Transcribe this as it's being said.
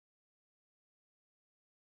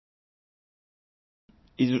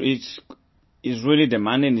it's really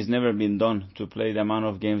demanding. It's never been done to play the amount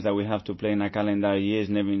of games that we have to play in a calendar year. It's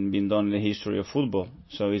never been done in the history of football.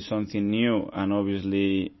 So it's something new, and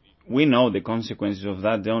obviously we know the consequences of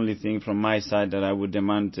that. The only thing from my side that I would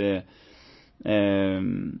demand to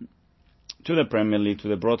the Premier League, to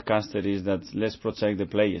the broadcaster, is that let's protect the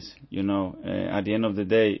players. At the end of the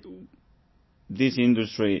day, this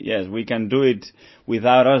industry, yes, we can do it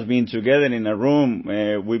without us being together in a room.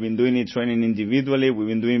 We've been doing it training individually. We've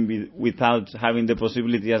been doing without having the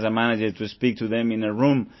possibility as a manager to speak to them in a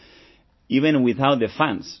room, even without the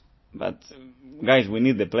fans. But guys, we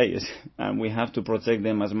need the players, and we have to protect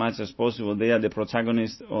them as much as possible. They are the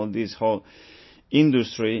protagonists of this whole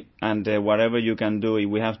industry, and whatever you can do,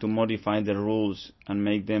 we have to modify the rules and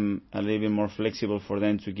make them a little bit more flexible for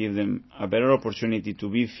them, to give them a better opportunity to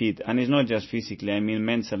be fit. And it's not just physically, I mean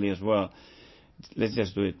mentally as well. Let's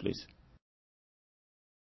just do it, please.